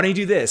Why don't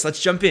you do this?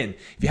 Let's jump in.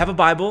 If you have a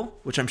Bible,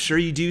 which I'm sure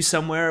you do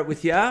somewhere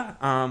with you,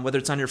 whether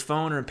it's on your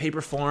phone or in paper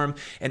form,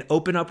 and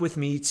open up with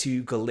me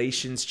to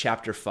Galatians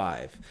chapter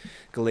 5.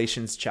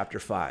 Galatians chapter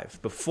 5.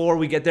 Before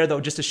we get there, though,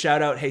 just a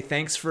shout out. Hey,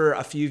 thanks for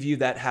a few of you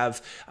that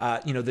have,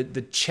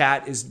 the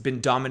chat has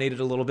been dominated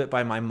a little bit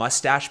by my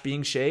mustache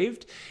being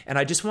shaved. And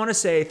I just want to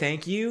say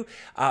thank you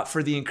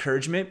for the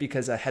encouragement,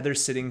 because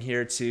Heather's sitting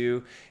here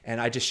too.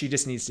 And she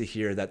just needs to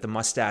hear that the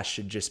mustache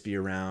should just be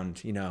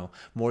around,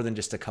 more than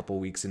just a couple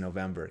weeks in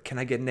November. Can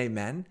I get an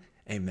amen?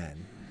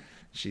 Amen.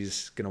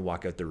 She's going to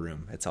walk out the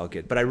room. It's all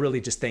good. But I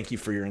really just thank you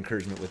for your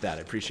encouragement with that.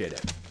 I appreciate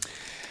it.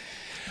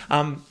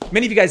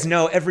 Many of you guys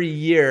know every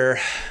year,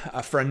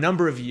 for a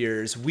number of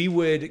years, we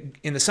would,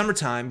 in the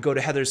summertime, go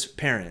to Heather's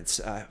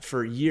parents.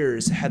 For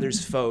years,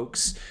 Heather's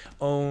folks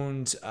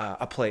owned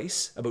a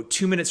place about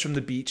 2 minutes from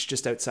the beach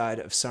just outside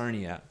of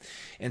Sarnia.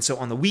 And so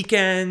on the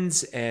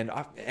weekends and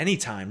any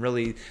time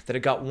really that it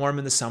got warm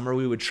in the summer,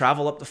 we would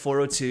travel up the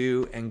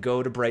 402 and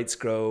go to Brights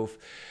Grove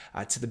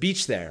to the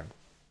beach there.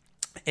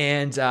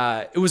 And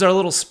it was our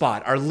little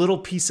spot, our little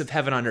piece of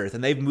heaven on earth.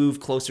 And they've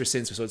moved closer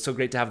since, so it's so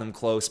great to have them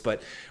close.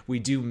 But we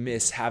do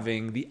miss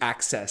having the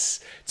access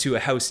to a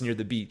house near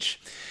the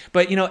beach.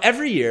 But,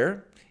 every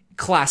year,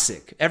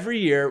 classic, every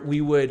year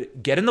we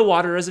would get in the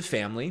water as a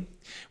family.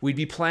 We'd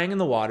be playing in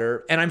the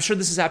water. And I'm sure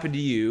this has happened to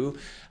you.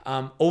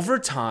 Over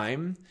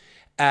time,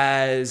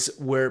 as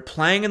we're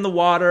playing in the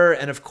water,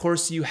 and of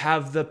course you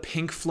have the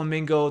pink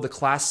flamingo, the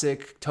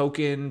classic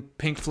token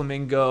pink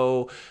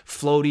flamingo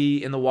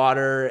floaty in the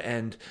water,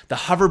 and the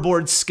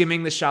hoverboard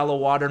skimming the shallow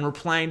water, and we're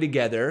playing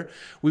together,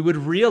 we would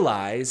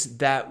realize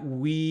that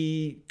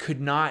we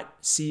could not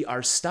see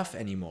our stuff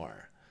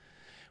anymore.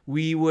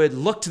 We would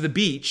look to the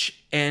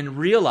beach and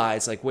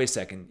realize, wait a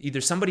second,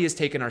 either somebody has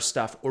taken our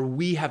stuff or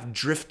we have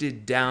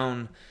drifted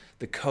down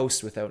the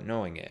coast without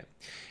knowing it.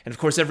 And of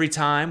course, every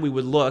time we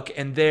would look,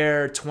 and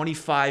there,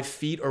 25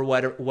 feet or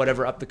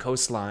whatever up the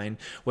coastline,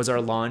 was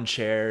our lawn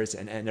chairs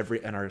and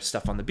our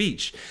stuff on the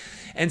beach.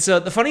 And so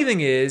the funny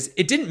thing is,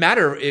 it didn't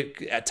matter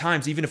at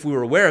times, even if we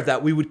were aware of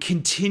that, we would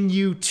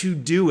continue to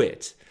do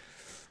it.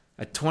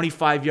 A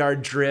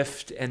 25-yard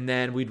drift, and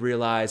then we'd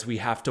realize we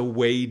have to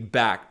wade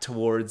back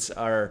towards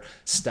our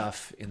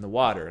stuff in the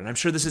water. And I'm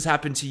sure this has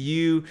happened to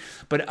you,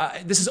 but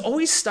this has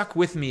always stuck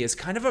with me as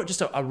kind of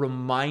just a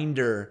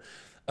reminder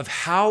of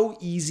how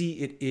easy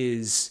it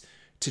is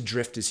to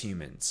drift as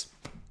humans.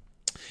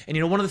 And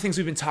one of the things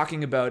we've been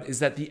talking about is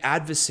that the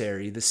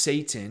adversary, the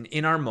Satan,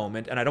 in our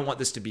moment, and I don't want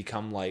this to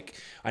become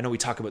I know we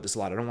talk about this a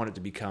lot, I don't want it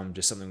to become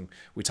just something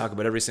we talk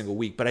about every single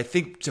week, but I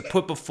think to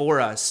put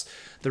before us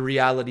the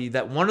reality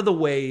that one of the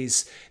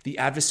ways the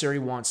adversary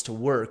wants to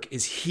work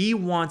is he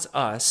wants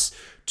us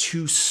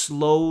to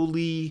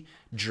slowly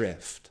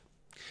drift.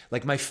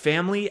 Like my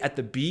family at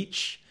the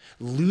beach,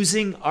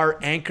 losing our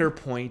anchor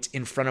point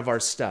in front of our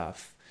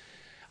stuff.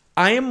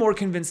 I am more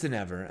convinced than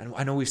ever, and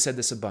I know we've said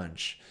this a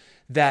bunch,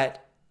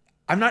 that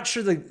I'm not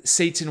sure that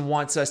Satan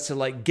wants us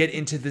to get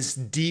into this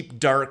deep,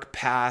 dark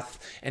path.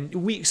 And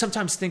we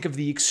sometimes think of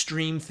the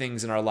extreme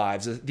things in our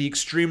lives, the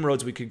extreme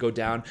roads we could go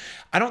down.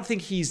 I don't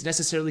think he's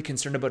necessarily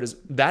concerned about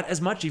that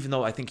as much, even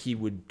though I think he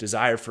would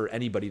desire for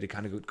anybody to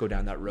kind of go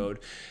down that road,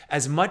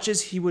 as much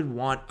as he would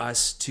want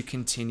us to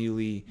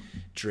continually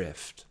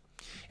drift.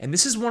 And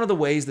this is one of the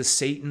ways the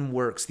Satan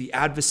works, the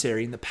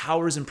adversary and the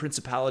powers and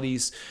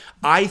principalities,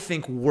 I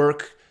think,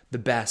 work the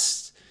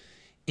best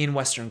in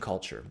Western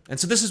culture. And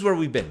so this is where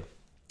we've been.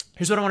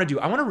 Here's what I want to do.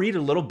 I want to read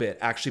a little bit,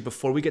 actually,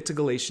 before we get to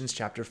Galatians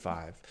chapter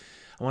 5.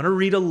 I want to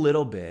read a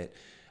little bit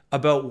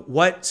about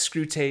what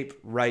Screwtape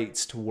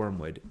writes to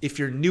Wormwood. If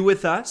you're new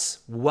with us,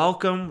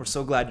 welcome. We're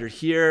so glad you're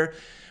here.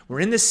 We're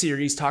in this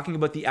series talking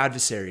about the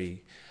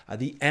adversary,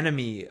 the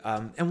enemy.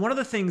 And one of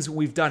the things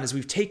we've done is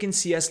we've taken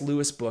C.S.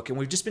 Lewis' book, and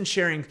we've just been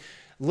sharing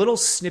little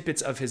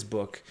snippets of his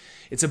book.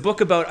 It's a book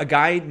about a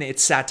guy,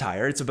 it's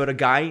satire. It's about a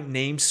guy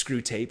named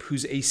Screwtape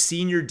who's a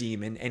senior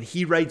demon, and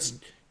he writes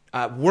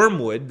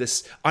Wormwood,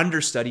 this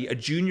understudy, a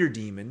junior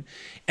demon,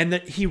 and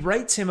that he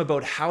writes him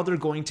about how they're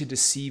going to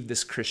deceive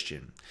this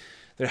Christian.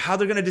 How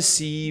they're going to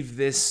deceive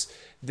this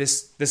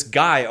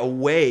guy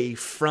away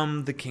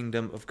from the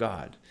kingdom of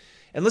God.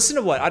 And listen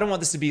to what, I don't want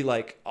this to be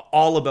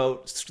all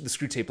about the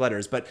Screwtape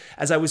letters, but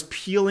as I was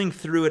peeling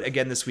through it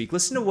again this week,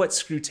 listen to what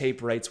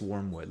Screwtape writes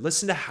Wormwood.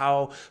 Listen to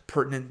how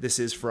pertinent this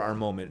is for our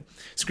moment.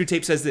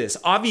 Screwtape says this: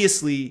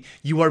 obviously,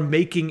 you are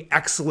making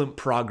excellent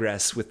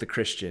progress with the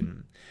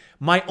Christian.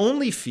 My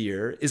only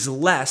fear is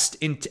lest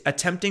in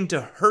attempting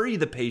to hurry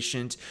the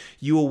patient,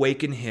 you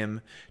awaken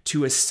him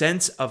to a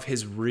sense of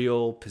his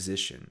real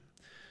position.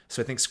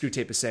 So I think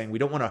Screwtape is saying we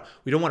don't want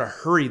to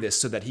hurry this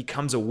so that he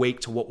comes awake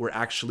to what we're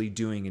actually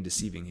doing and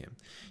deceiving him.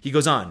 He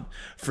goes on,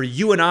 for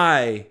you and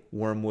I,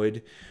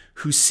 Wormwood,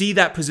 who see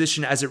that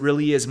position as it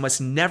really is,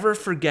 must never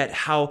forget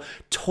how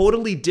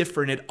totally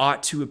different it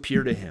ought to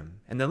appear to him.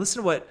 And then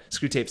listen to what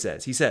Screwtape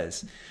says. He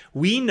says,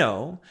 we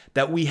know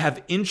that we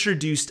have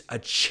introduced a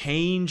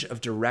change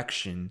of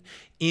direction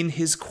in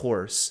his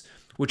course,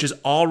 which is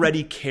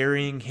already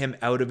carrying him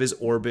out of his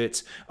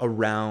orbit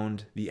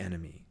around the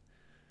enemy.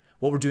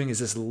 What we're doing is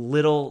this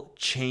little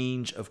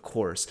change of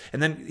course.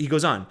 And then he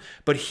goes on,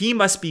 but he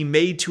must be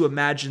made to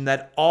imagine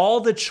that all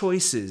the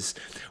choices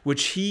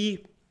which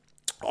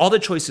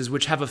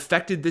have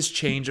affected this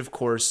change of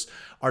course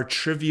are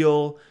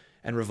trivial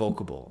and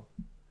revocable.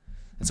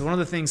 And so one of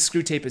the things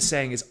Screwtape is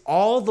saying is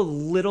all the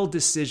little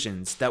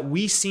decisions that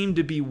we seem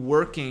to be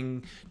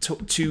working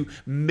to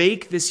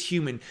make this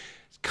human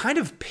kind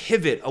of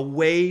pivot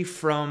away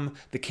from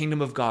the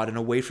kingdom of God and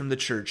away from the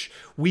church.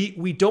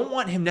 We don't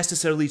want him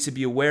necessarily to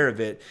be aware of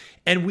it.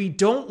 And we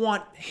don't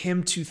want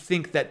him to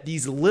think that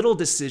these little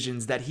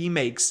decisions that he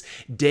makes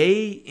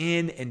day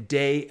in and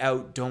day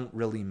out don't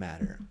really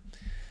matter.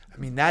 I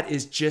mean, that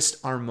is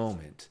just our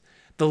moment.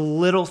 The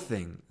little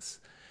things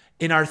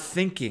in our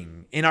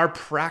thinking, in our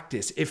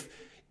practice.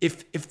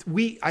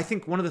 I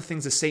think one of the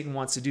things that Satan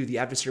wants to do, the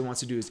adversary wants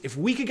to do, is if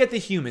we could get the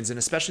humans, and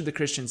especially the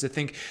Christians, to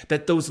think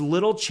that those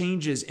little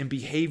changes in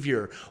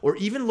behavior or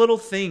even little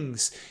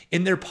things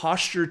in their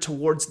posture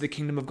towards the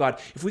kingdom of God,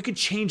 if we could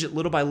change it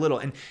little by little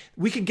and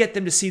we could get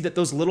them to see that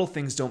those little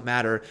things don't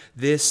matter,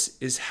 this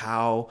is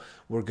how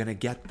we're going to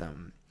get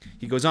them.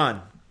 He goes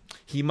on.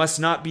 He must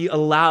not be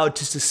allowed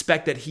to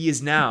suspect that he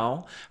is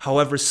now,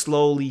 however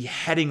slowly,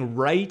 heading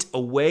right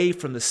away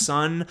from the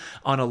sun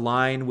on a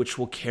line which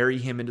will carry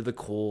him into the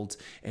cold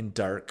and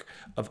dark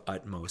of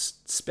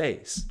utmost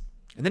space.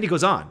 And then he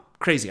goes on.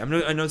 Crazy. I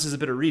know this is a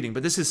bit of reading,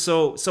 but this is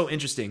so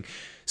interesting.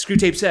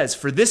 Screwtape says,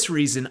 for this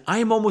reason, I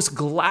am almost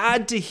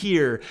glad to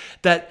hear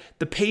that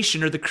the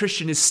patient or the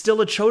Christian is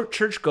still a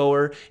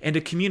churchgoer and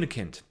a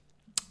communicant.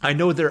 I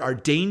know there are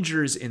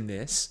dangers in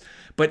this,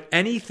 but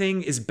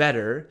anything is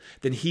better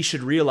than he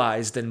should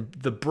realize than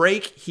the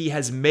break he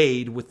has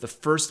made with the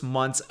first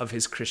months of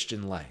his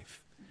Christian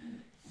life.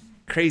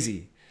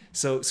 Crazy.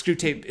 So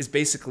Screwtape is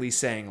basically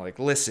saying, like,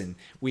 listen,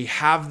 we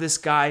have this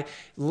guy,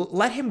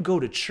 let him go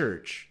to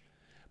church,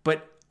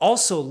 but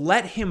also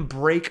let him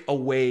break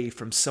away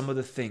from some of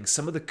the things,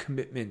 some of the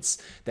commitments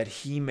that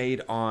he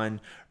made on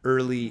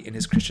early in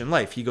his Christian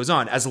life. He goes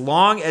on, as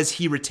long as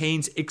he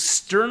retains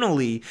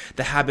externally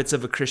the habits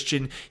of a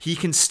Christian, he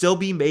can still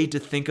be made to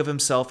think of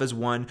himself as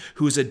one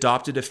who has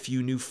adopted a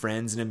few new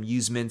friends and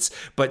amusements,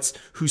 but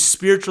whose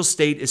spiritual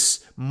state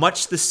is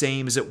much the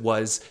same as it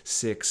was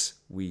 6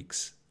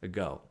 weeks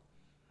ago.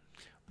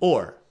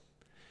 Or,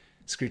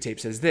 Screwtape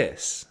says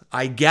this,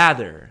 I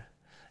gather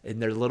in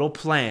their little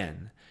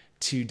plan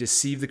to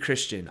deceive the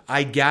Christian,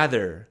 I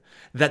gather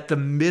that the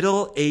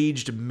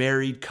middle-aged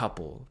married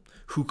couple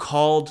who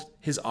called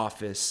his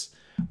office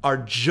are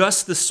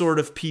just the sort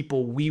of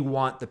people we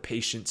want the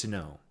patient to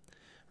know.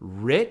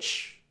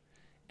 Rich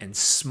and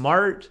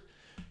smart,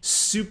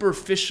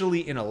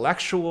 superficially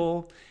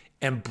intellectual,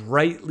 and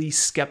brightly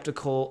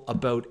skeptical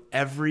about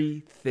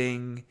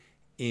everything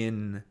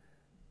in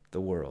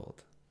the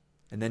world.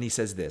 And then he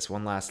says this,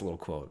 one last little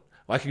quote.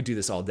 Well, I could do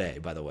this all day,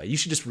 by the way. You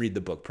should just read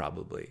the book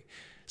probably.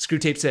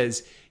 Screwtape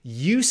says,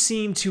 you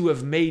seem to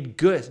have made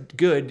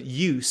good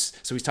use,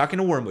 so he's talking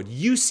to Wormwood,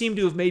 you seem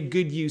to have made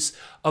good use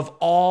of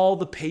all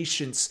the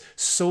patient's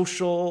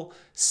social,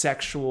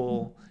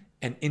 sexual,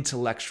 and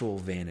intellectual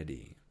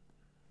vanity.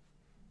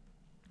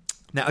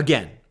 Now,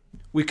 again,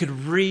 we could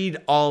read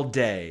all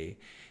day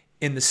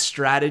in the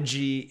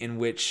strategy in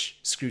which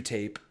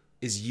Screwtape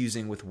is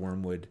using with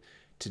Wormwood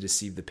to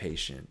deceive the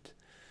patient.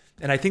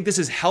 And I think this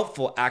is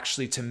helpful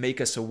actually to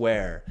make us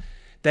aware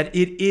that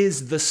it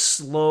is the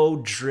slow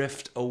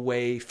drift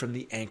away from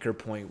the anchor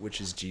point,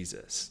 which is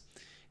Jesus.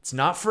 It's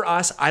not for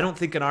us, I don't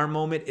think in our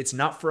moment, it's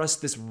not for us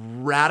this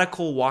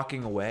radical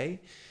walking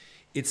away.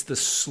 It's the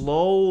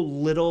slow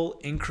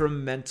little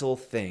incremental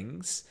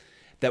things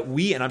that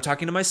we, and I'm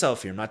talking to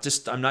myself here,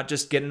 I'm not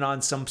just getting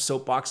on some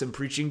soapbox and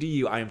preaching to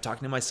you, I am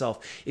talking to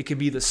myself. It can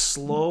be the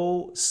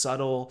slow,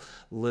 subtle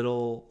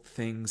little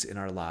things in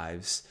our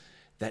lives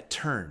that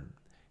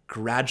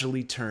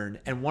gradually turn.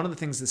 And one of the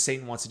things that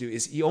Satan wants to do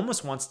is he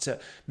almost wants to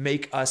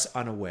make us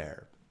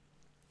unaware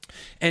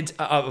and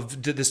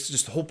of this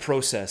just whole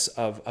process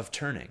of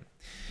turning.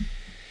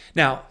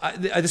 Now,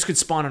 this could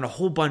spawn in a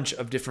whole bunch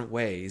of different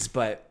ways,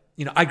 but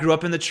I grew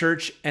up in the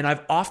church and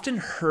I've often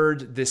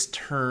heard this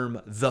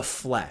term, the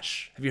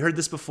flesh. Have you heard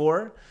this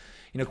before?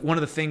 One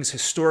of the things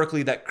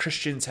historically that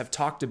Christians have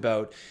talked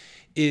about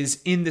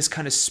is in this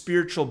kind of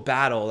spiritual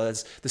battle,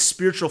 as the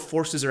spiritual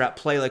forces are at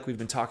play, like we've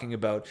been talking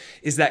about,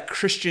 is that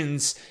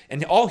Christians,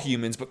 and all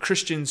humans, but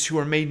Christians who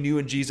are made new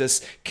in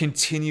Jesus,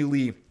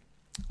 continually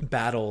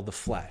battle the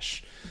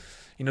flesh.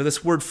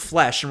 This word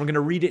flesh, and we're going to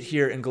read it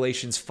here in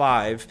Galatians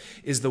 5,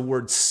 is the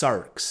word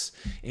sarx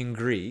in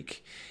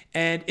Greek.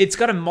 And it's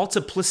got a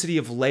multiplicity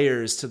of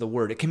layers to the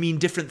word. It can mean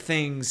different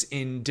things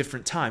in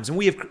different times. And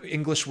we have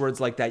English words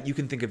like that. You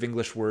can think of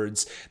English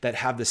words that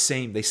have the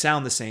same, they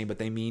sound the same, but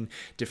they mean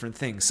different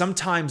things.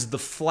 Sometimes the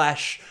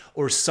flesh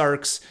or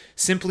sarx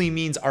simply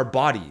means our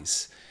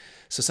bodies.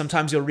 So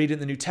sometimes you'll read it in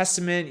the New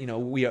Testament,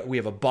 we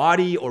have a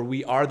body or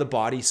we are the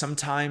body.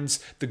 Sometimes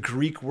the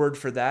Greek word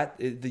for that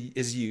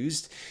is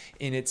used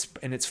in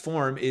its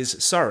form is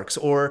sarx.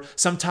 Or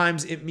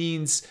sometimes it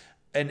means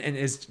and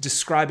is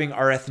describing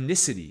our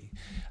ethnicity.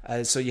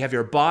 So you have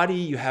your body,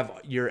 you have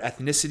your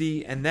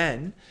ethnicity, and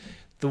then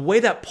the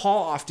way that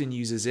Paul often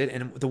uses it,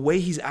 and the way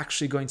he's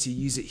actually going to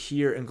use it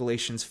here in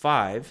Galatians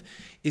 5,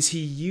 is he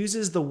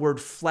uses the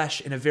word flesh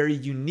in a very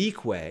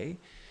unique way.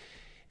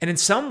 And in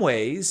some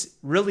ways,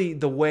 really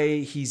the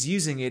way he's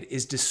using it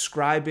is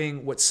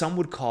describing what some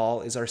would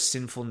call is our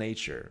sinful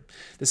nature.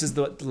 This is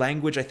the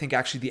language I think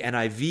actually the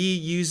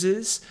NIV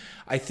uses.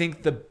 I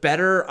think the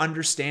better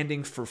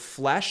understanding for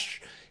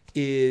flesh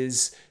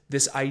is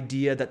this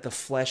idea that the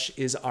flesh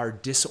is our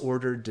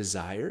disordered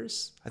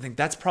desires. I think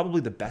that's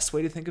probably the best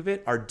way to think of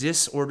it. Our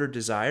disordered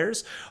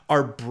desires,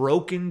 our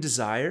broken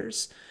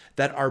desires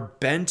that are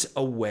bent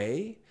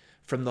away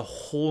from the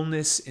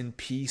wholeness and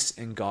peace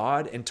in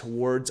God and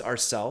towards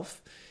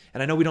ourself.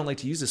 And I know we don't like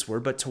to use this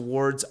word, but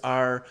towards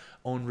our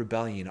own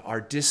rebellion,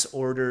 our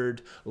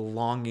disordered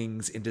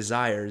longings and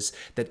desires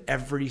that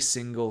every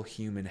single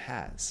human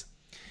has.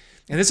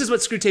 And this is what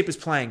Screwtape is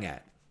playing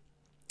at.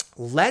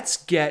 Let's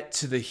get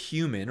to the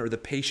human or the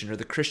patient or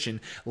the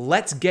Christian.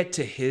 Let's get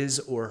to his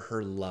or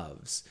her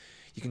loves.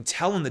 You can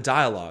tell in the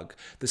dialogue,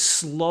 the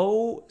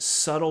slow,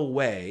 subtle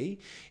way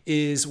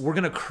is we're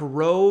going to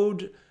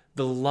corrode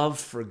the love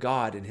for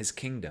God and his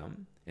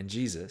kingdom and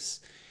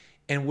Jesus.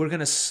 And we're going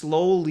to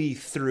slowly,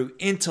 through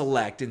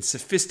intellect and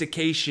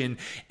sophistication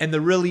and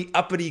the really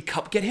uppity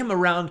couple, get him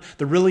around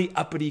the really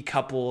uppity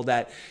couple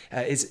that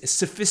is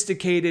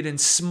sophisticated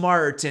and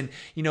smart and,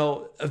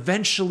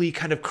 eventually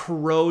kind of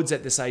corrodes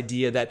at this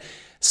idea that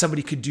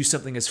somebody could do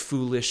something as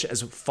foolish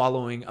as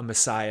following a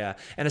Messiah,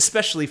 and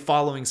especially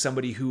following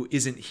somebody who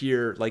isn't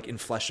here like in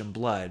flesh and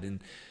blood.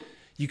 And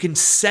you can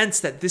sense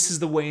that this is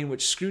the way in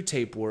which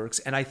Screwtape works.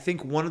 And I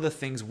think one of the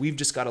things we've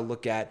just got to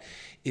look at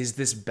is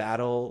this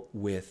battle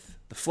with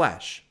the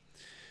flesh.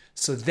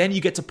 So then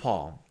you get to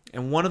Paul.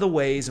 And one of the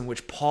ways in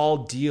which Paul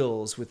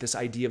deals with this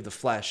idea of the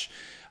flesh,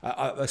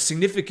 a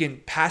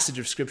significant passage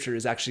of scripture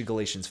is actually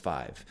Galatians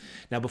 5.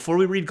 Now, before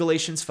we read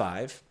Galatians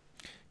 5,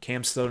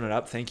 Cam's thrown it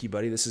up. Thank you,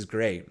 buddy. This is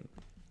great.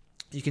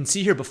 You can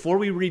see here, before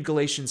we read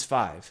Galatians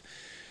 5,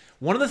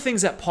 one of the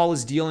things that Paul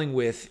is dealing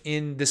with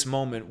in this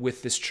moment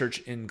with this church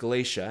in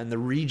Galatia and the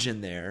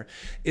region there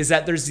is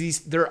that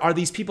there are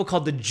these people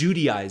called the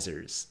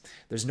Judaizers.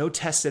 There's no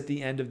test at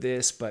the end of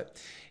this, but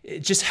it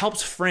just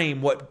helps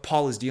frame what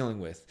Paul is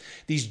dealing with.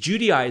 These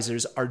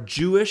Judaizers are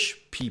Jewish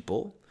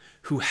people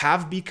who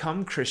have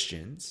become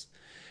Christians,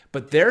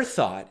 but their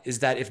thought is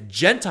that if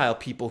Gentile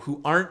people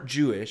who aren't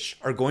Jewish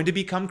are going to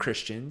become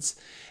Christians,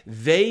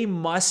 they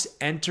must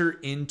enter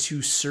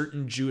into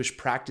certain Jewish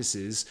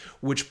practices,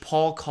 which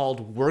Paul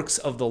called works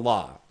of the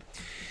law.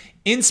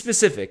 In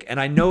specific, and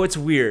I know it's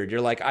weird,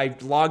 you're like, I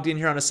logged in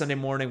here on a Sunday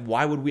morning,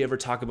 why would we ever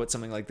talk about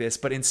something like this?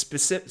 But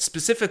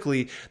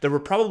specifically, there were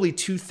probably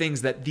two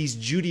things that these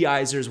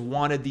Judaizers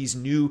wanted these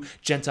new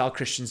Gentile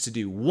Christians to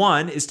do.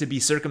 One is to be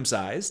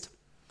circumcised.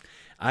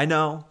 I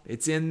know,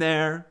 it's in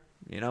there.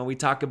 We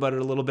talk about it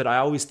a little bit. I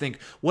always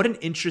think, what an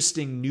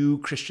interesting new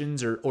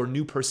Christians or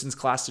new person's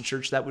class to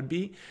church that would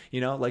be.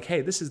 Like, hey,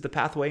 this is the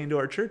pathway into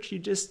our church. You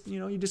just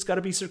got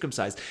to be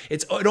circumcised.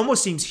 It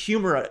almost seems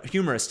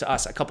humorous to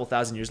us a couple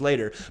thousand years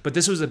later, but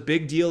this was a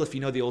big deal if you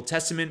know the Old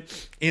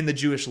Testament in the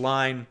Jewish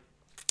line.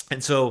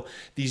 And so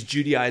these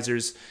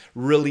Judaizers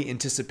really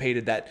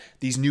anticipated that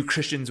these new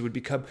Christians would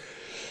become,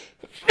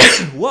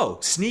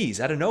 sneeze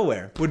out of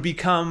nowhere, would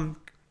become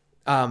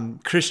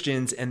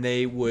Christians, and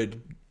they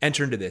would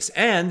enter into this.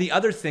 And the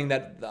other thing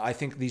that I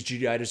think these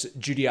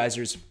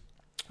Judaizers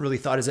really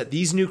thought is that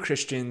these new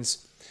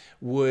Christians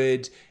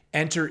would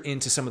enter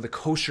into some of the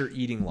kosher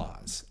eating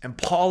laws. And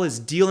Paul is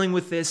dealing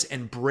with this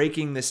and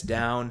breaking this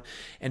down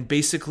and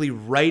basically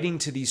writing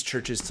to these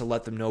churches to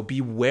let them know,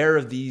 beware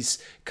of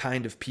these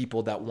kind of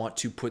people that want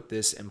to put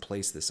this and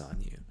place this on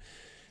you.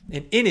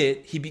 And in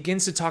it, he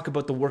begins to talk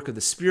about the work of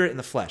the Spirit and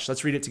the flesh.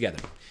 Let's read it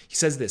together. He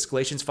says this,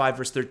 Galatians 5,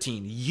 verse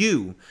 13,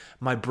 "You,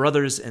 my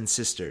brothers and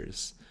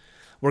sisters,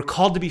 were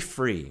called to be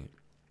free.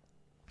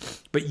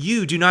 But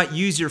you do not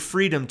use your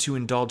freedom to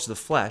indulge the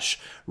flesh.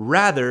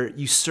 Rather,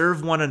 you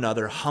serve one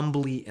another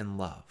humbly in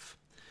love.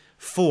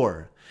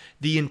 For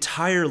the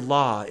entire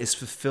law is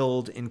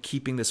fulfilled in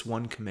keeping this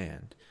one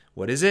command."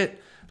 What is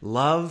it?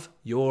 "Love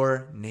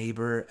your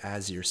neighbor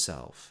as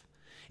yourself.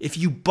 If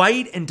you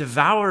bite and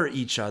devour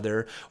each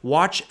other,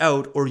 watch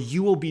out, or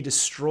you will be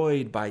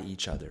destroyed by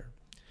each other.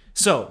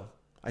 So,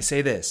 I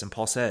say this," and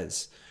Paul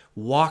says,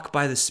 "walk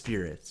by the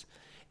Spirit,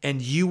 and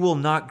you will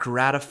not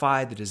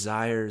gratify the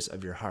desires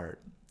of your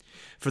heart.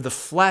 For the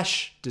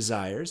flesh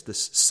desires,"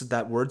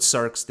 that word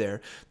sarx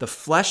there, "the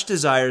flesh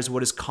desires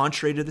what is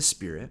contrary to the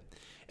Spirit,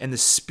 and the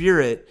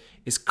Spirit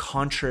is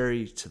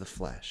contrary to the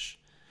flesh.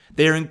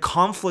 They are in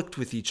conflict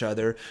with each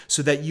other,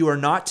 so that you are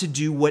not to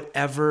do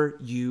whatever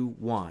you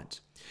want.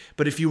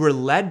 But if you were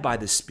led by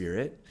the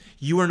Spirit,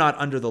 you are not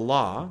under the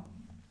law.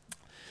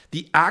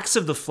 The acts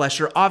of the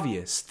flesh are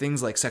obvious.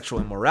 Things like sexual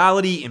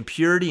immorality,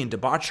 impurity and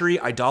debauchery,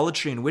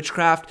 idolatry and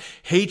witchcraft,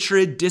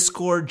 hatred,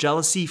 discord,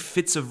 jealousy,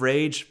 fits of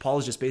rage. Paul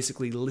is just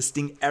basically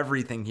listing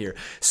everything here.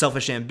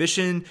 Selfish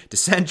ambition,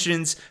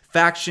 dissensions,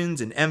 factions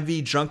and envy,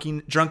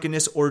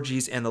 drunkenness,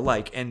 orgies, and the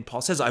like. And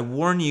Paul says, I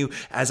warn you,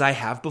 as I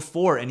have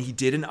before, and he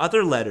did in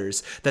other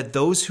letters, that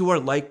those who are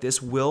like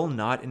this will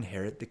not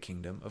inherit the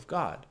kingdom of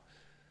God.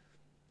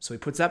 So he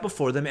puts that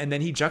before them, and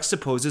then he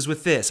juxtaposes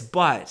with this.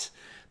 But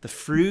the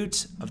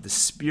fruit of the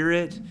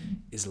Spirit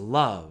is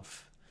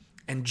love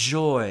and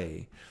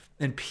joy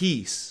and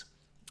peace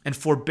and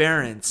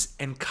forbearance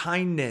and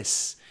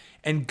kindness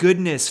and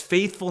goodness,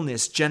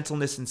 faithfulness,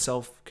 gentleness, and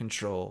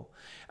self-control.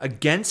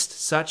 Against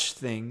such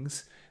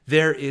things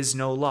there is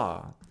no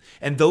law.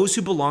 And those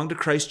who belong to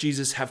Christ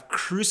Jesus have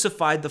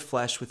crucified the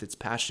flesh with its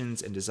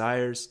passions and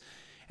desires.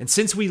 And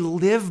since we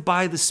live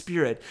by the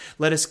Spirit,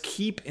 let us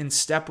keep in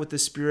step with the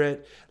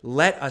Spirit.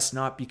 Let us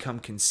not become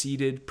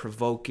conceited,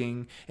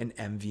 provoking, and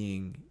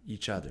envying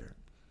each other.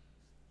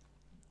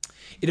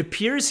 It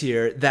appears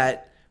here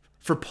that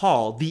for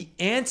Paul, the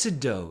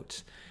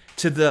antidote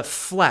to the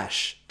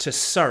flesh, to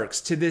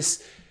sarx,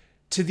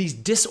 to these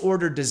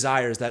disordered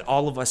desires that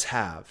all of us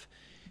have,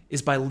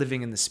 is by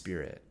living in the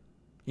Spirit.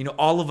 You know,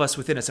 all of us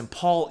within us. And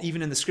Paul,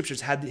 even in the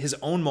scriptures, had his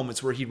own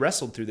moments where he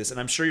wrestled through this.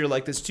 And I'm sure you're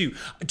like this too.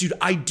 Dude,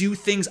 I do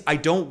things I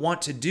don't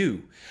want to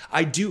do.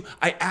 I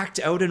act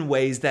out in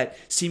ways that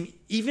seem,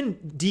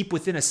 even deep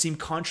within us, seem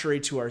contrary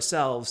to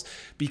ourselves,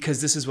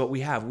 because this is what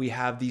we have. We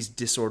have these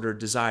disordered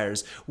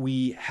desires.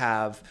 We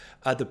have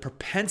the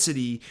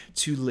propensity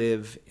to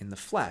live in the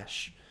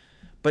flesh.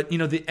 But, you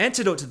know, the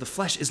antidote to the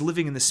flesh is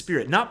living in the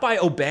Spirit, not by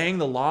obeying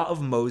the law of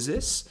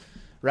Moses,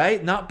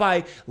 right? Not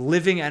by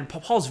living, and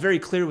Paul's very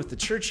clear with the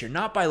church here,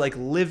 not by like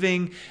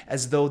living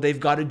as though they've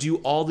got to do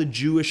all the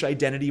Jewish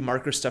identity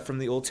marker stuff from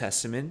the Old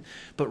Testament,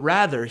 but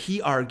rather he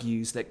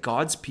argues that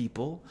God's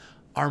people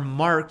are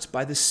marked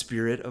by the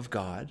Spirit of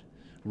God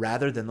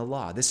rather than the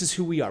law. This is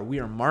who we are.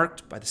 We are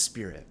marked by the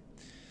Spirit.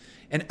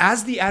 And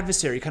as the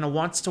adversary kind of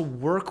wants to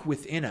work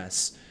within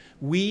us,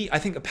 I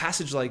think a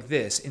passage like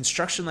this,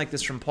 instruction like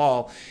this from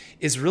Paul,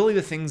 is really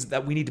the things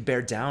that we need to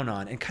bear down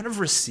on and kind of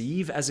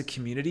receive as a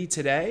community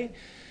today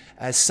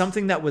as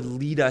something that would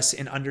lead us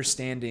in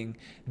understanding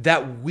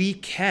that we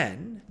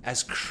can,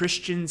 as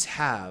Christians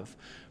have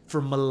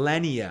for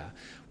millennia,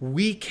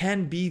 we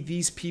can be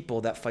these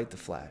people that fight the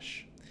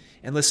flesh.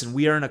 And listen,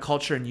 we are in a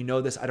culture, and you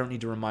know this, I don't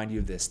need to remind you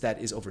of this,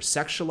 that is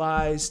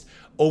over-sexualized,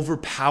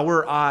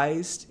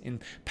 over-powerized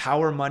in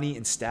power, money,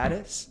 and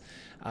status.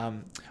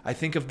 I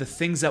think of the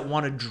things that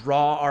want to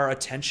draw our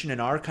attention in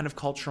our kind of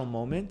cultural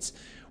moment.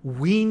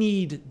 We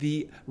need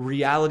the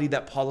reality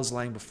that Paul is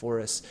laying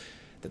before us,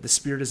 that the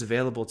Spirit is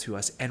available to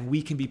us, and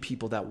we can be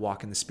people that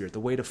walk in the Spirit.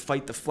 The way to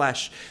fight the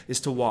flesh is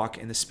to walk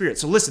in the Spirit.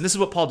 So listen, this is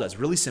what Paul does.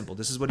 Really simple.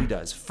 This is what he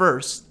does.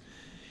 First,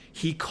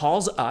 he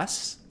calls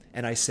us,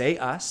 and I say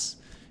us,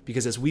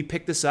 because as we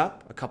pick this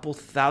up a couple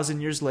thousand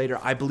years later,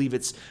 I believe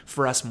it's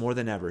for us more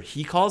than ever.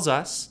 He calls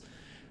us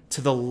to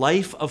the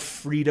life of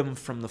freedom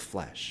from the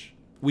flesh.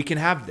 We can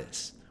have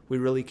this. We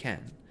really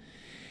can.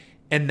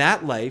 And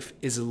that life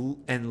is,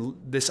 and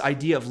this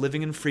idea of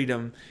living in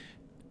freedom,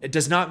 it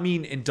does not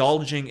mean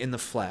indulging in the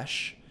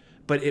flesh,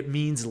 but it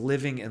means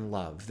living in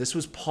love. This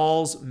was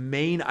Paul's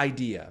main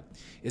idea,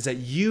 is that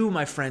you,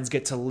 my friends,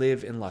 get to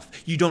live in love.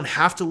 You don't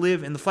have to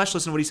live in the flesh.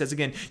 Listen to what he says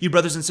again. You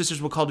brothers and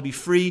sisters were called to be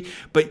free,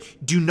 but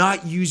do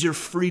not use your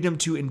freedom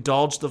to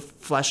indulge the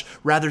flesh.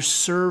 Rather,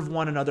 serve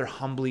one another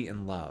humbly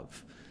in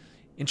love.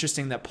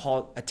 Interesting that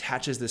Paul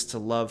attaches this to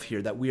love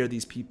here, that we are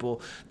these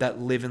people that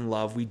live in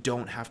love. We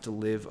don't have to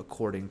live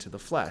according to the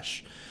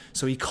flesh.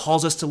 So he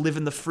calls us to live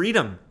in the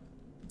freedom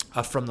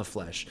from the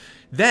flesh.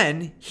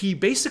 Then he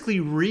basically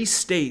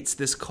restates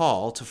this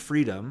call to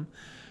freedom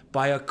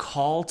by a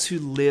call to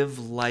live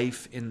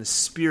life in the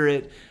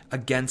Spirit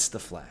against the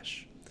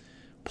flesh.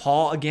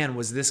 Paul, again,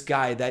 was this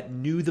guy that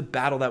knew the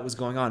battle that was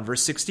going on.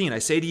 Verse 16, I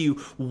say to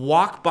you,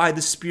 walk by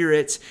the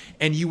Spirit,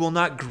 and you will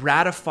not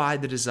gratify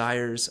the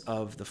desires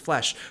of the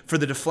flesh. For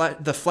the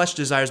flesh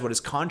desires what is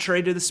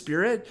contrary to the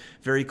Spirit,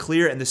 very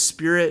clear, and the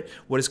Spirit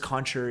what is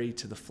contrary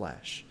to the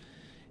flesh.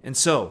 And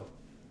so,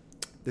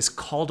 this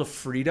call to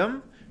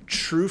freedom,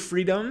 true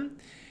freedom,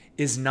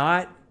 is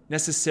not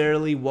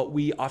necessarily what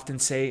we often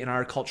say in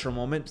our cultural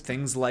moment,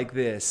 things like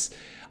this,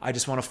 I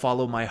just want to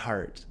follow my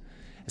heart.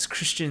 As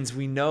Christians,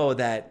 we know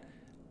that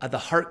the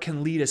heart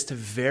can lead us to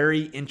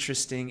very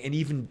interesting and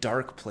even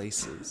dark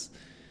places.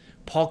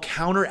 Paul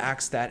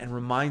counteracts that and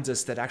reminds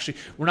us that actually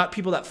we're not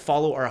people that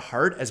follow our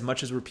heart as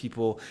much as we're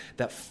people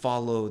that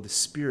follow the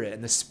Spirit.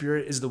 And the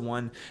Spirit is the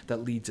one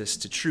that leads us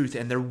to truth.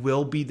 And there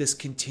will be this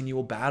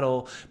continual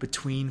battle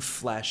between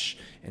flesh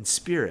and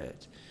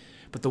Spirit.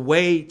 But the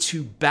way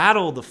to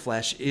battle the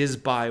flesh is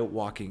by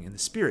walking in the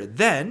Spirit.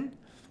 Then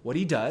what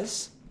he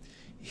does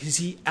is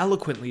he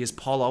eloquently, as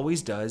Paul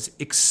always does,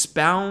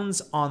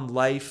 expounds on the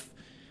life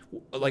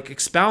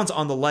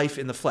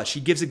in the flesh. He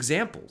gives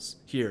examples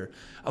here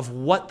of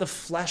what the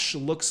flesh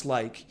looks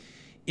like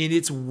in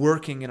its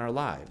working in our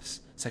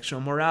lives. sexual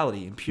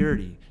immorality,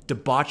 impurity,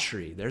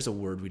 debauchery. There's a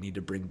word we need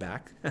to bring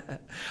back.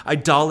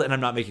 And I'm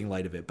not making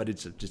light of it, but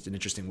it's just an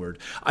interesting word.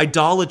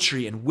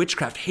 Idolatry and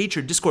witchcraft,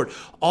 hatred, discord,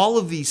 all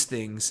of these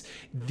things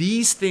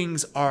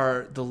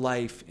are the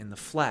life in the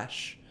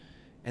flesh.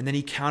 And then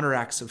he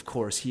counteracts, of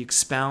course. He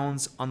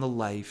expounds on the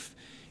life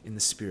in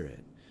the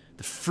Spirit.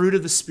 The fruit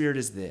of the Spirit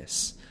is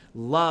this: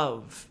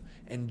 love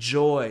and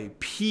joy,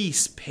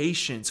 peace,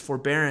 patience,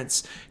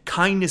 forbearance,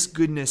 kindness,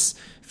 goodness,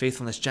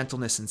 faithfulness,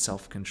 gentleness, and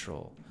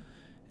self-control.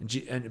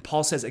 And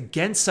Paul says,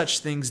 against such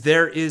things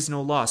there is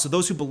no law. So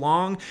those who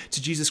belong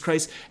to Jesus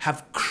Christ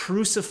have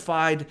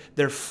crucified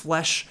their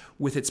flesh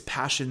with its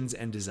passions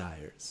and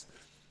desires.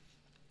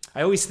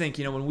 I always think,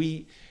 when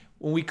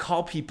we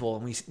call people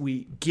and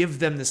we give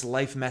them this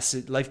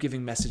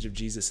life-giving message of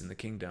Jesus in the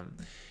kingdom,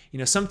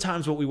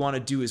 sometimes what we want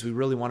to do is we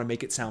really want to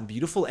make it sound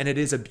beautiful, and it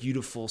is a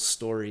beautiful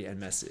story and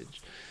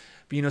message.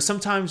 But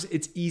sometimes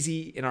it's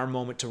easy in our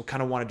moment to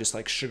kind of want to just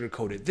like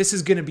sugarcoat it. This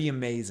is going to be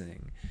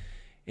amazing.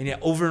 And yet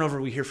over and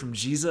over we hear from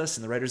Jesus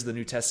and the writers of the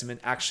New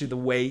Testament, actually the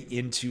way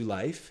into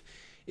life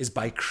is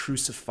by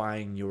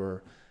crucifying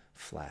your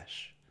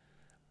flesh.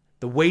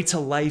 The way to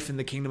life in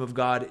the kingdom of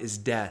God is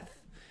death.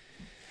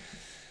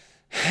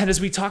 And as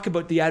we talk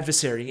about the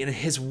adversary and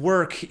his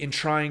work in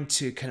trying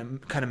to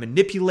kind of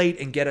manipulate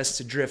and get us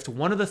to drift,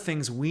 one of the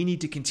things we need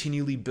to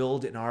continually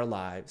build in our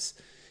lives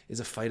is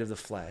a fight of the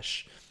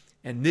flesh.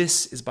 And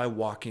this is by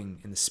walking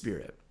in the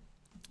Spirit.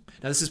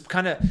 Now, this is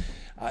kind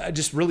of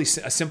just really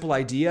a simple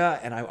idea,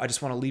 and I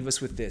just want to leave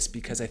us with this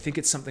because I think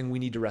it's something we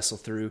need to wrestle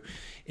through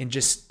in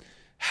just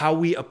how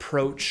we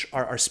approach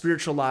our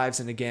spiritual lives,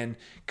 and again,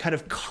 kind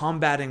of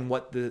combating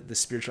what the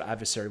spiritual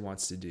adversary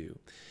wants to do.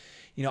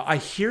 I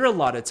hear a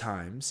lot of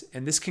times,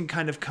 and this can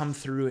kind of come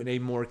through in a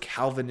more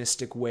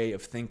Calvinistic way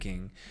of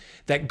thinking,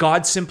 that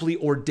God simply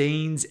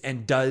ordains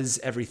and does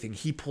everything.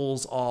 He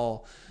pulls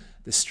all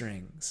the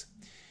strings.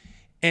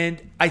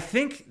 And I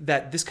think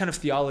that this kind of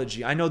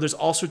theology, I know there's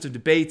all sorts of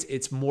debates.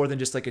 It's more than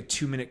just like a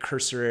 2-minute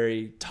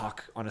cursory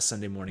talk on a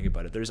Sunday morning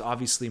about it. There's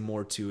obviously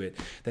more to it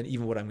than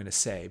even what I'm going to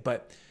say.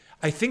 But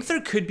I think there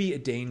could be a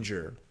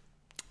danger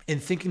in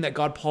thinking that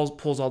God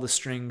pulls all the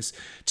strings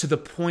to the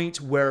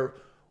point where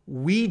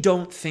we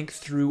don't think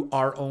through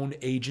our own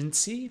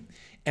agency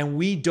and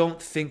we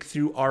don't think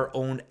through our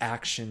own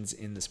actions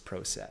in this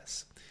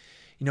process.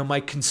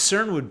 My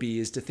concern would be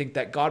is to think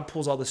that God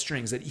pulls all the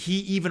strings, that he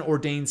even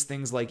ordains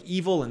things like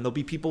evil, and there'll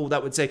be people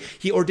that would say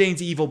he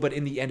ordains evil, but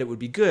in the end it would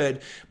be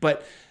good,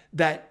 but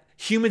that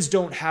humans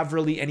don't have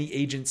really any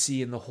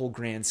agency in the whole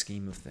grand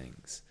scheme of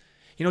things.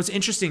 What's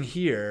interesting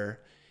here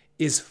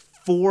is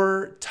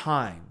 4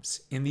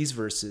 times in these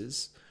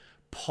verses,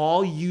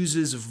 Paul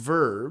uses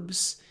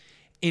verbs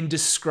in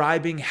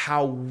describing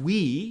how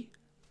we,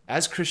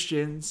 as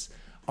Christians,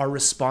 are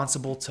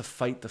responsible to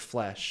fight the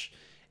flesh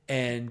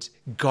and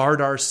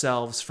guard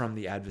ourselves from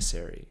the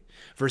adversary.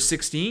 Verse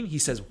 16, he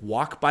says,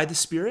 walk by the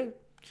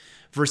Spirit.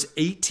 Verse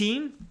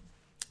 18,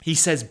 he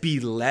says, be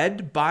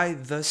led by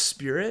the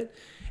Spirit.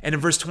 And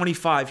in verse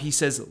 25, he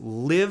says,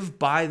 live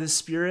by the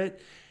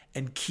Spirit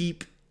and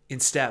keep in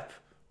step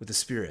with the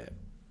Spirit.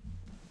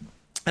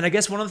 And I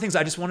guess one of the things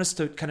I just want us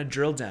to kind of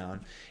drill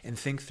down and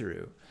think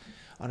through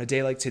on a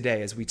day like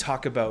today, as we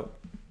talk about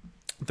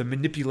the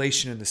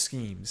manipulation and the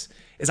schemes,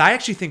 is I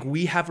actually think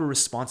we have a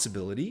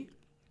responsibility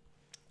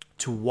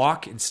to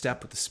walk in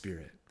step with the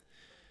Spirit.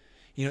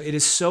 It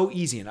is so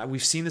easy, and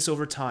we've seen this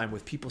over time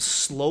with people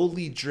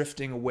slowly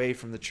drifting away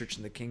from the church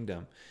and the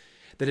kingdom,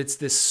 that it's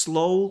this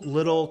slow,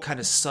 little, kind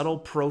of subtle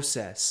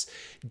process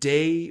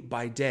day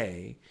by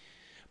day.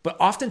 But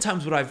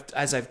oftentimes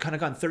as I've kind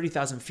of gone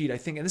 30,000 feet, I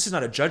think, and this is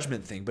not a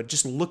judgment thing, but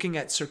just looking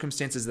at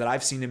circumstances that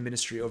I've seen in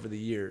ministry over the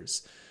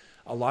years,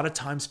 a lot of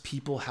times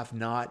people have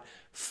not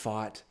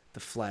fought the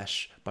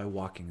flesh by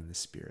walking in the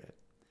Spirit.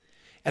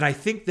 And I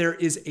think there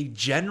is a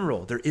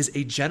general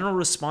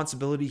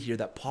responsibility here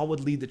that Paul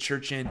would lead the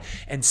church in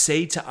and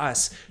say to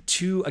us,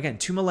 2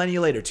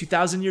 millennia later,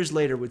 2,000 years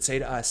later, would say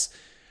to us,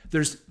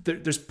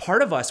 there's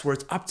part of us where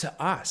it's up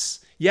to us.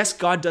 Yes,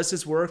 God does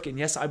his work, and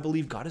yes, I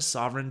believe God is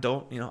sovereign.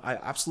 I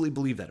absolutely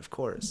believe that, of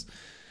course.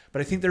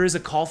 But I think there is a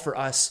call for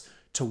us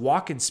to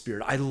walk in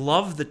Spirit. I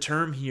love the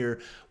term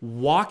here,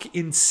 walk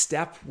in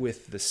step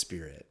with the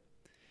Spirit.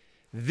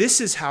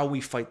 This is how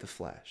we fight the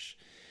flesh.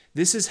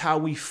 This is how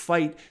we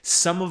fight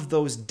some of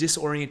those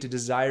disoriented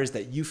desires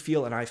that you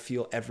feel and I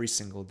feel every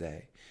single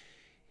day.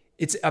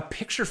 It's a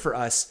picture for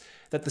us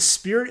that the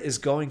Spirit is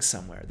going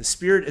somewhere. The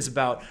Spirit is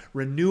about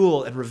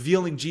renewal and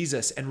revealing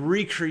Jesus and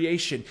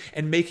recreation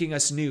and making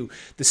us new.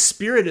 The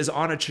Spirit is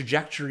on a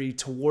trajectory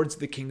towards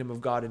the kingdom of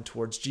God and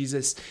towards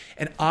Jesus.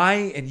 And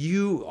I and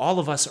you, all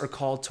of us, are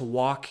called to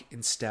walk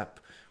in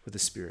step with the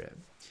Spirit.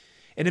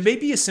 And it may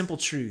be a simple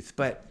truth,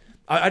 but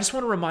I just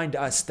want to remind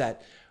us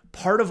that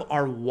part of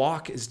our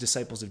walk as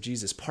disciples of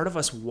Jesus, part of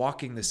us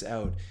walking this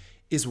out,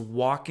 is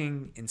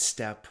walking in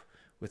step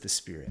with the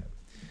Spirit.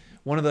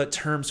 One of the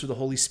terms for the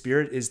Holy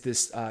Spirit is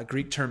this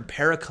Greek term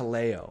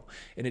parakaleo,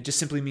 and it just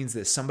simply means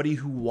this: somebody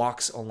who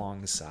walks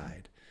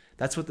alongside.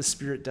 That's what the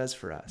Spirit does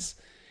for us.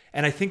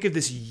 And I think of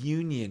this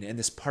union and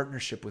this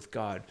partnership with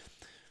God,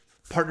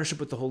 partnership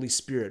with the Holy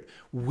Spirit.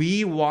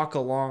 We walk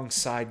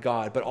alongside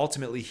God, but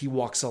ultimately he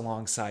walks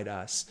alongside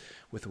us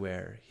with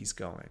where he's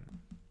going.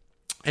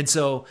 And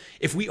so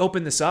if we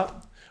open this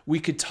up, we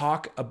could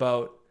talk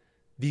about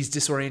these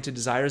disoriented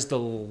desires, the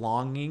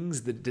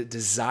longings, the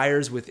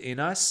desires within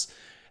us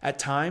at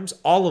times,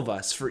 all of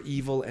us, for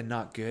evil and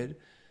not good.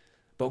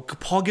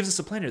 But Paul gives us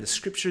a plan here. The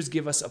scriptures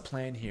give us a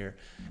plan here.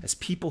 As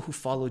people who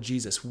follow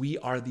Jesus, we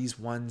are these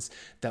ones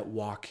that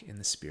walk in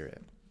the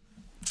Spirit.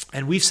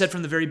 And we've said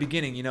from the very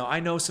beginning, I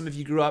know some of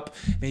you grew up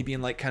maybe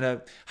in like kind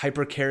of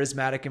hyper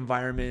charismatic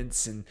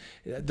environments, and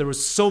there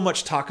was so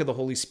much talk of the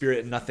Holy Spirit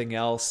and nothing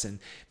else. And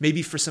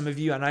maybe for some of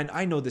you, and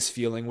I know this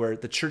feeling where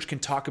the church can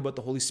talk about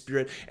the Holy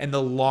Spirit and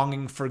the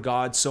longing for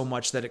God so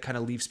much that it kind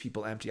of leaves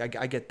people empty. I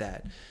get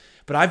that.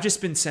 But I've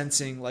just been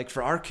sensing, like,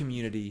 for our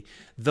community,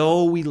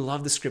 though we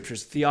love the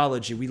scriptures,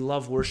 theology, we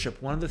love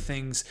worship, one of the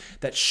things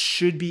that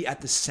should be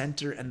at the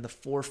center and the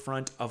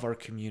forefront of our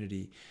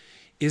community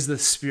is the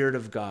Spirit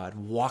of God,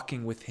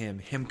 walking with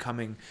him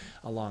coming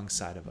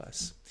alongside of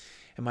us.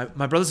 And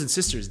my brothers and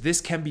sisters, this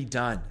can be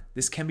done.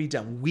 This can be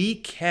done. We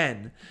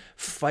can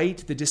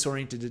fight the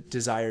disoriented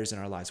desires in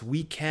our lives.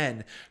 We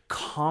can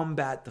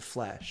combat the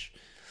flesh.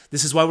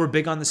 This is why we're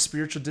big on the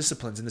spiritual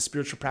disciplines and the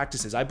spiritual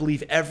practices. I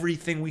believe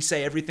everything we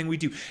say, everything we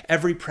do,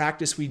 every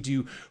practice we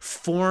do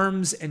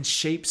forms and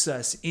shapes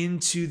us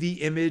into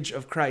the image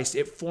of Christ.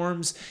 It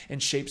forms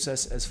and shapes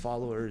us as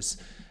followers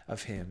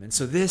of him. And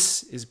so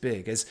this is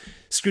big. As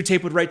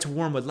Screwtape would write to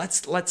Wormwood,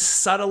 let's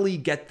subtly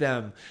get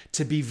them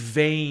to be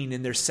vain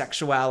in their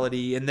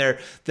sexuality, in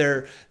their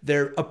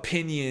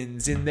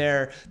opinions, in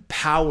their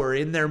power,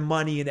 in their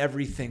money and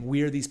everything.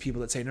 We are these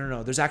people that say,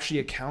 no, there's actually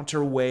a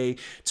counter way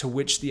to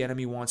which the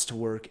enemy wants to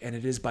work, and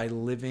it is by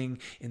living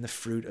in the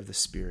fruit of the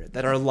Spirit.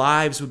 That our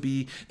lives would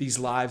be these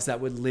lives that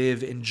would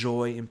live in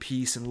joy and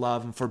peace and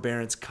love and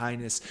forbearance,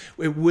 kindness.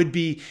 It would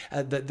be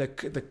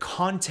the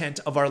content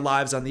of our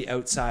lives on the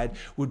outside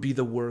would be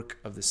the work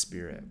of the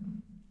Spirit.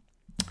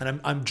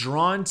 And I'm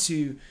drawn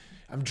to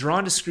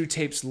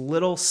Screwtape's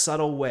little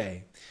subtle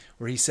way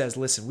where he says,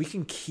 listen, we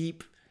can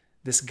keep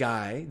this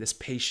guy, this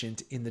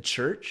patient, in the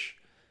church,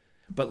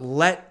 but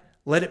let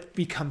it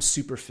become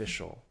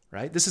superficial,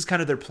 right? This is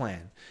kind of their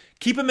plan.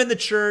 Keep him in the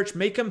church,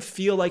 make him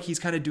feel like he's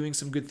kind of doing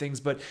some good things,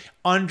 but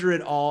under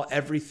it all,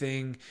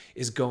 everything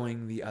is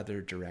going the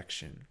other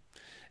direction.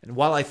 And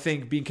while I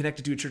think being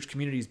connected to a church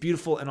community is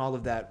beautiful and all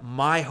of that,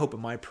 my hope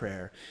and my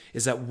prayer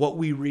is that what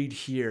we read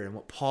here and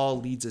what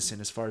Paul leads us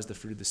in as far as the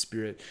fruit of the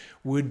Spirit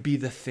would be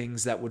the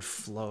things that would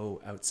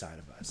flow outside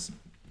of us.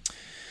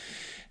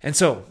 And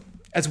so,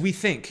 as we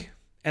think,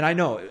 and I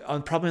know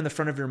probably in the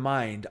front of your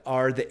mind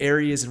are the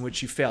areas in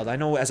which you failed. I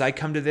know as I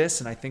come to this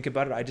and I think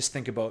about it, I just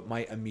think about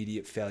my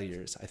immediate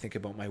failures. I think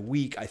about my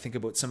week. I think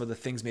about some of the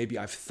things maybe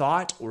I've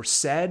thought or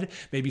said,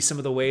 maybe some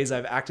of the ways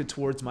I've acted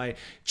towards my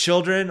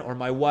children or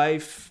my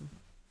wife.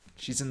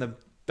 She's in the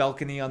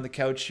balcony on the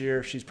couch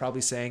here. She's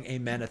probably saying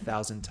amen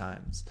 1,000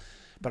 times.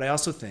 But I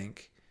also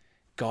think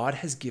God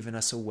has given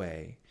us a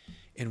way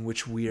in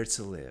which we are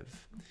to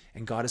live.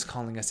 And God is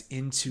calling us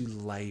into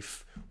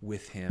life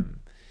with him.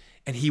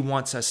 And he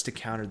wants us to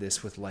counter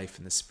this with life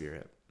in the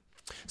Spirit.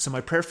 So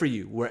my prayer for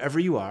you, wherever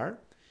you are,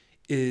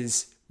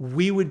 is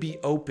we would be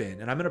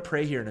open. And I'm going to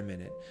pray here in a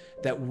minute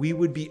that we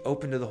would be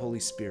open to the Holy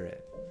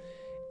Spirit.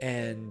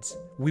 And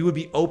we would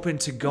be open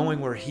to going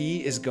where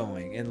he is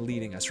going and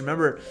leading us.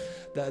 Remember,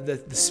 the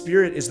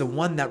Spirit is the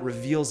one that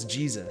reveals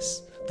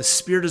Jesus. The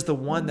Spirit is the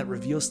one that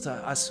reveals to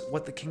us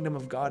what the kingdom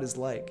of God is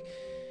like.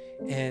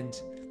 And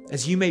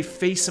as you may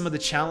face some of the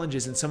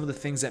challenges and some of the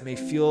things that may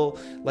feel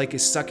like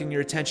is sucking your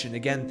attention,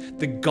 again,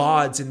 the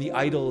gods and the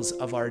idols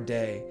of our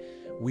day,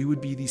 we would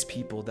be these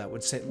people that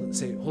would say,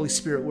 Holy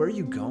Spirit, where are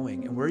you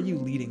going and where are you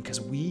leading? Because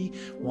we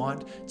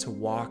want to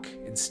walk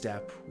in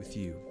step with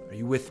you. Are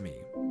you with me?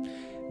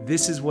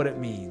 This is what it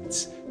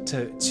means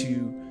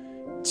to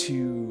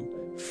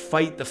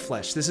fight the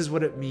flesh. This is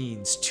what it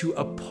means to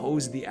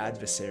oppose the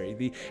adversary.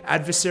 The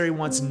adversary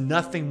wants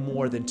nothing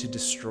more than to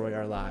destroy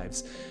our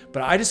lives.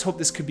 But I just hope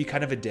this could be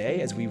kind of a day,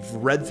 as we've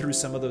read through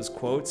some of those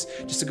quotes,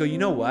 just to go, you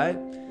know what?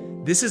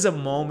 This is a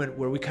moment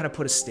where we kind of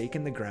put a stake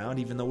in the ground,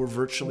 even though we're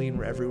virtually and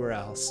we're everywhere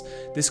else.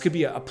 This could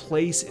be a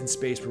place in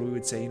space where we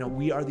would say,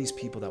 we are these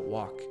people that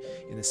walk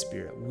in the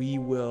Spirit. We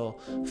will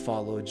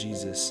follow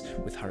Jesus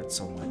with heart,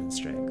 soul, mind, and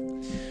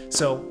strength.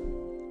 So,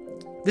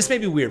 this may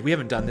be weird. We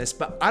haven't done this,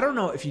 but I don't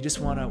know if you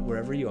just want to,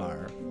 wherever you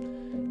are,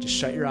 just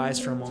shut your eyes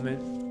for a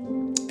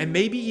moment and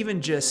maybe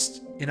even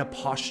just in a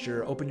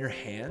posture, open your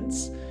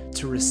hands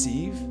to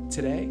receive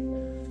today.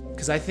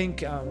 Because I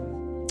think,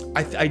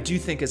 I do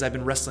think as I've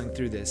been wrestling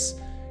through this,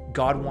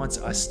 God wants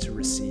us to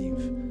receive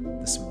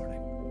this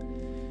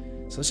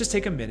morning. So let's just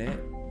take a minute.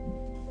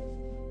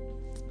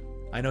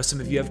 I know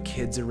some of you have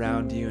kids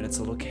around you and it's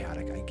a little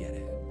chaotic. I get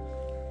it.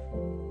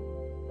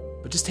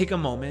 But just take a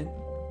moment.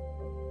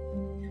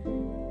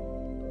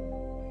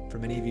 For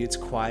many of you, it's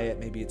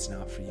quiet. Maybe it's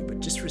not for you, but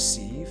just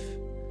receive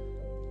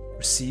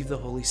the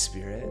Holy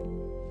Spirit.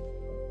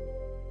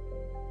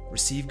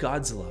 Receive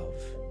God's love.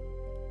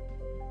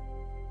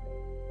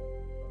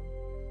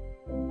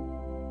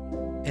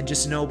 And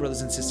just know,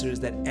 brothers and sisters,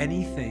 that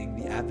anything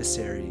the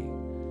adversary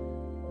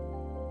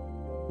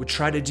would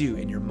try to do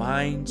in your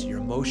mind, your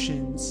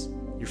emotions,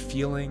 your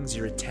feelings,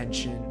 your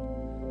attention,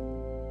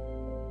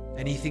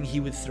 anything he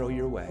would throw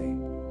your way,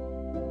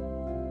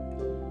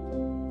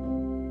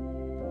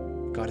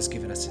 God has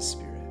given us his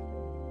Spirit.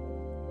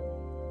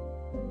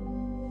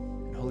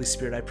 And Holy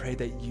Spirit, I pray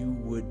that you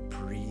would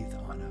breathe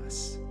on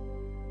us.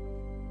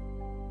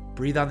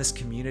 Breathe on this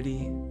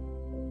community.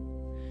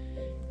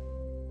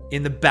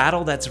 In the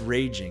battle that's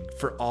raging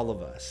for all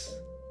of us,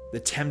 the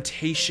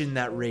temptation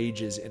that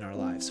rages in our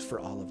lives for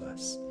all of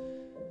us,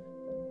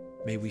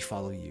 may we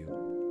follow you.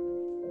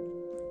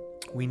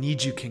 We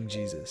need you, King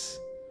Jesus.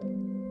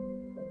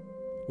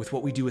 With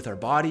what we do with our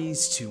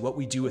bodies, to what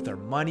we do with our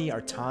money,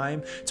 our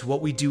time, to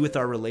what we do with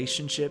our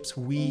relationships,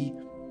 we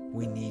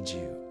need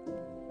you.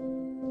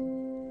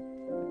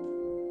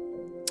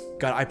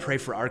 God, I pray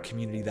for our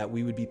community that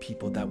we would be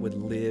people that would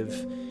live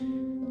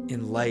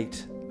in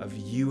light of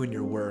you and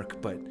your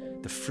work,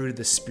 but the fruit of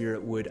the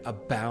Spirit would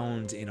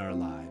abound in our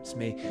lives.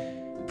 May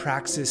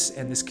Praxis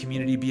and this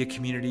community be a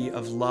community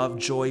of love,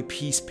 joy,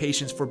 peace,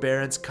 patience,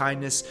 forbearance,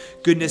 kindness,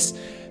 goodness,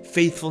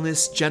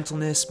 faithfulness,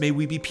 gentleness. May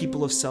we be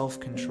people of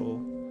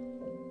self-control.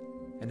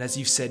 And as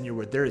you've said in your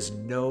word, there is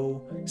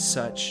no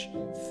such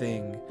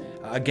thing.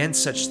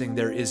 Against such thing,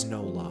 there is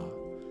no law.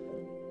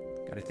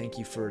 God, I thank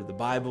you for the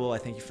Bible. I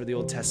thank you for the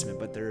Old Testament.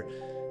 But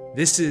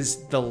this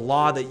is the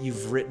law that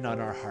you've written on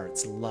our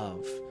hearts.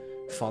 Love,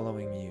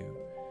 following you,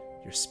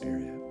 your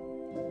Spirit.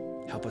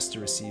 Help us to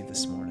receive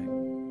this morning.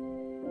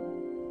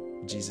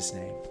 In Jesus'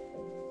 name,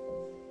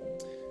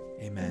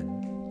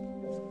 amen.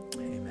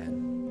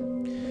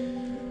 Amen.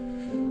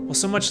 Well,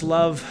 so much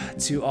love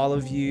to all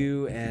of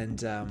you.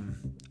 And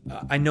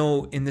I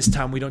know in this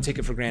time we don't take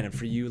it for granted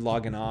for you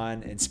logging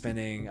on and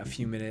spending a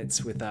few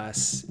minutes with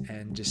us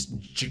and just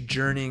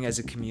journeying as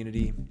a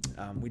community.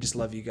 We just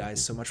love you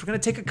guys so much. We're going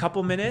to take a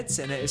couple minutes,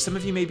 and some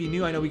of you may be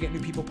new. I know we get new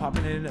people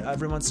popping in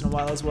every once in a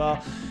while as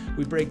well.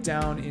 We break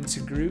down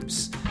into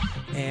groups,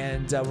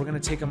 and we're going to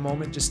take a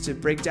moment just to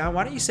break down.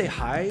 Why don't you say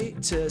hi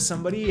to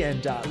somebody?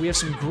 And we have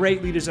some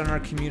great leaders in our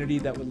community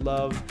that would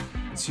love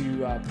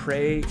to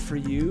pray for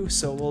you.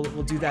 So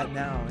we'll do that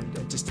now,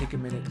 and just take a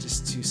minute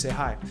just to say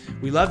hi.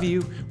 We love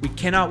you. We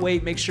cannot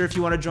wait. Make sure if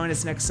you want to join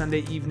us next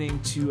Sunday evening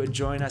to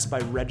join us by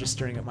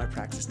registering at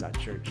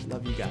mypraxis.church.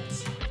 Love you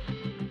guys.